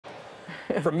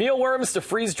From mealworms to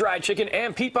freeze-dried chicken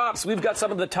and Peat Pops, we've got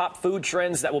some of the top food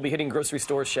trends that will be hitting grocery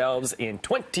store shelves in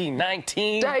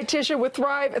 2019. Dietitian with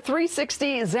Thrive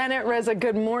 360, Zannat Reza,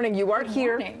 good morning. You are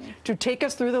here to take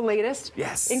us through the latest,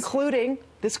 including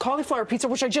this cauliflower pizza,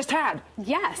 which I just had.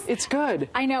 Yes. It's good.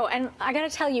 I know, and I gotta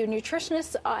tell you,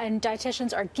 nutritionists and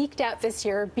dietitians are geeked out this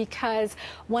year because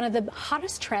one of the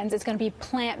hottest trends is gonna be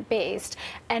plant-based,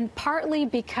 and partly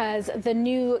because the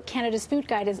new Canada's Food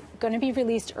Guide is gonna be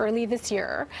released early this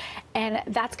year, and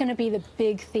that's gonna be the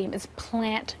big theme, is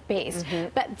plant-based.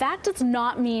 But that does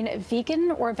not mean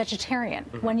vegan or vegetarian.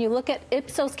 When you look at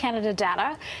Ipsos Canada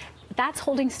data, that's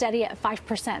holding steady at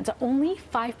 5%. So only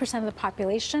 5% of the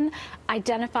population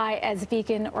identify as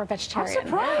vegan or vegetarian. I'm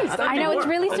surprised. I know, it's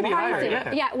really surprising.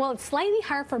 Higher, yeah, well, it's slightly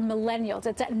higher for millennials.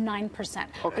 It's at 9%,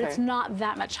 but it's not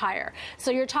that much higher.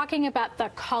 So you're talking about the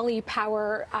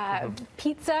cauliflower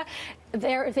pizza.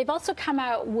 They've also come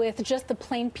out with just the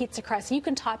plain pizza crust. You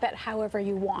can top it however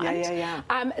you want.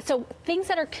 So things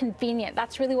that are convenient,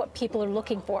 that's really what people are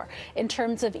looking for in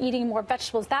terms of eating more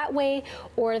vegetables that way,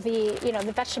 or the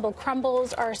vegetable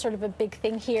crumbles are sort of a big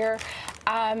thing here.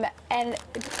 And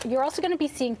you're also going to be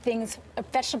seeing things,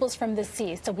 vegetables from the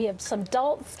sea. So we have some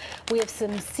dulse, we have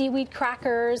some seaweed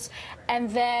crackers, and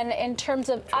then in terms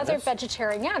of other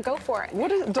vegetarian, go for it.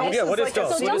 What is dulse? What is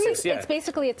dulse? So dulse, it's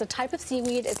basically, it's a type of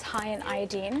seaweed. It's high in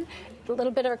iodine, a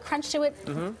little bit of a crunch to it,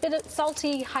 bit of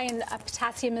salty, high in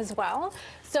potassium as well.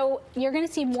 So you're going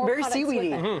to see more products seaweedy.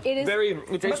 with it. It is very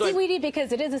seaweedy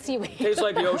because it is a seaweed. Tastes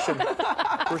like the ocean,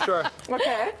 for sure.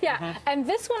 Okay. Yeah, and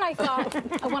this one I thought,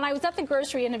 when I was at the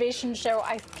Grocery Innovation Show,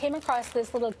 I came across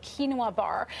this little quinoa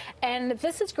bar, and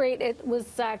this is great. It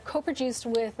was co-produced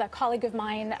with a colleague of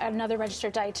mine, another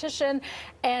registered dietitian,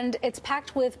 and it's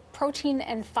packed with protein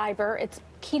and fiber. It's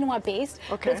quinoa based,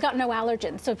 but it's got no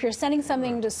allergens. So if you're sending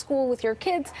something to school with your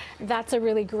kids, that's a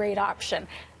really great option.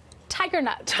 Tiger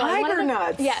nuts. Tiger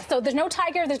nuts. Yeah, so there's no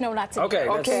tiger, there's no nuts in here.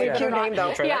 Okay, cute name though.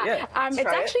 It's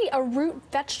actually a root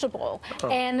vegetable.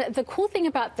 And the cool thing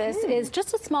about this is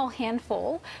just a small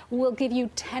handful will give you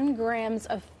 10 grams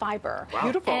of fiber. Wow.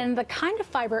 Beautiful. And the kind of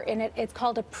fiber in it, it's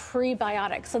called a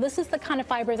prebiotic. So this is the kind of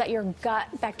fiber that your gut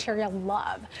bacteria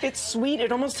love. It's sweet.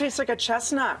 It almost tastes like a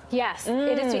chestnut. Yes,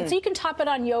 it is sweet. So you can top it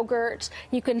on yogurt.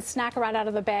 You can snack right out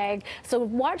of the bag. So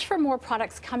watch for more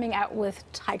products coming out with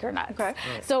tiger nuts. Okay.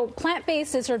 So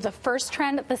plant-based is sort of the first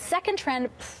trend. The second trend,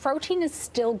 protein is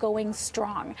still going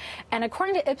strong. And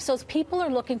according to Ipsos, people are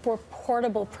looking for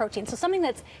portable protein, so something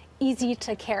that's easy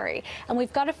to carry. And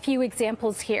we've got a few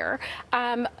examples here.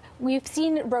 We've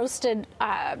seen roasted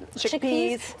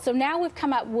chickpeas. So now we've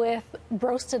come up with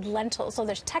roasted lentils. So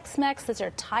there's Tex-Mex, there's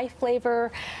a Thai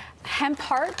flavor. Hemp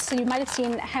hearts, so you might have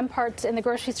seen hemp hearts in the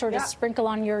grocery store to sprinkle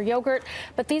on your yogurt.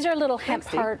 But these are little hemp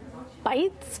heart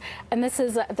bites, and this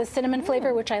is the cinnamon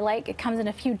flavor, which I like. It comes in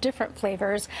a few different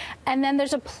flavors. And then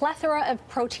there's a plethora of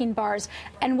protein bars,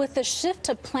 and with the shift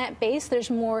to plant-based,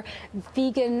 there's more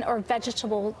vegan or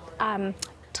vegetable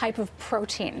type of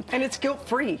protein. And it's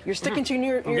guilt-free. You're sticking to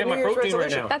your New Year's resolution.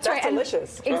 right now. That's right.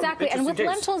 Delicious. Exactly. And with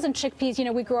lentils and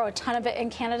chickpeas, we grow a ton of it in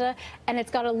Canada, and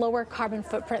it's got a lower carbon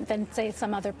footprint than, say,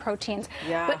 some other proteins.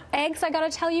 But eggs, I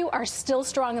got to tell you, are still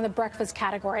strong in the breakfast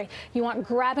category. You want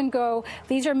grab and go.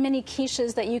 These are mini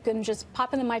quiches that you can just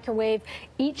pop in the microwave.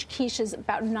 Each quiche is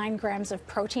about 9 grams of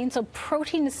protein. So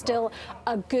protein is still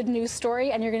a good news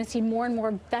story, and you're going to see more and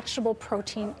more vegetable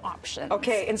protein options.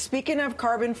 Okay, and speaking of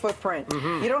carbon footprint,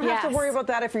 you don't have to worry about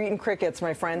that if you're eating crickets,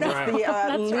 my friends.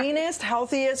 It's the leanest,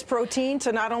 healthiest protein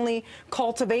to not only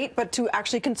cultivate, but to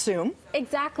actually consume.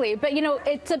 Exactly. But,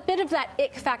 it's a bit of that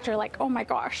ick factor, like, oh my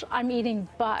gosh, I'm eating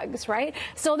bugs, right?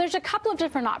 So there's a couple of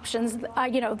different options.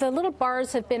 The little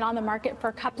bars have been on the market for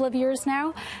a couple of years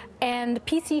now, and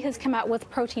PC has come out with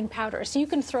protein powder. So you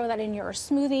can throw that in your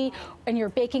smoothie and your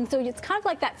baking. So it's kind of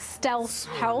like that stealth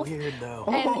health. Weird,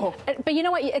 though. But you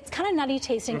know what? It's kind of nutty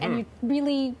tasting, and you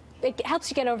really... It helps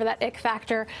you get over that ick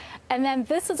factor. And then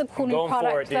this is a cool new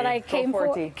product that I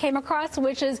came across,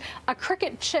 which is a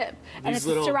cricket chip, and it's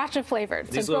sriracha flavored.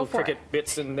 These little cricket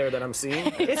bits in there that I'm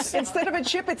seeing. Instead of a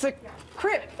chip, it's a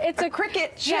crip. It's a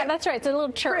cricket chip. Yeah, that's right. It's a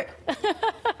little chirp.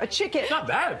 A chicken. Not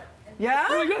bad. Yeah?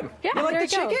 Really good. Yeah, you like the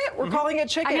chicken? We're calling it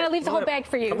chicken. I'm going to leave the whole bag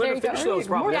for you. There you go. Those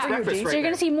more That's breakfast so right you're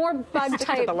going to see more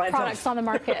bug-type products on the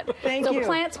market. Thank you. So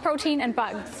plants, protein, and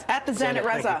bugs. At the Zannat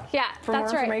Reza. Yeah, for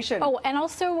that's more information. Right. Oh, and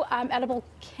also edible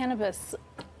cannabis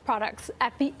products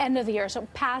at the end of the year, so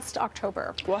past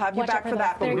October. We'll have you back for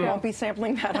that, but we won't be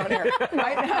sampling that on air.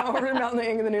 Right now, we're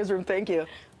melting in the newsroom. Thank you.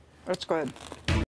 Let's go ahead.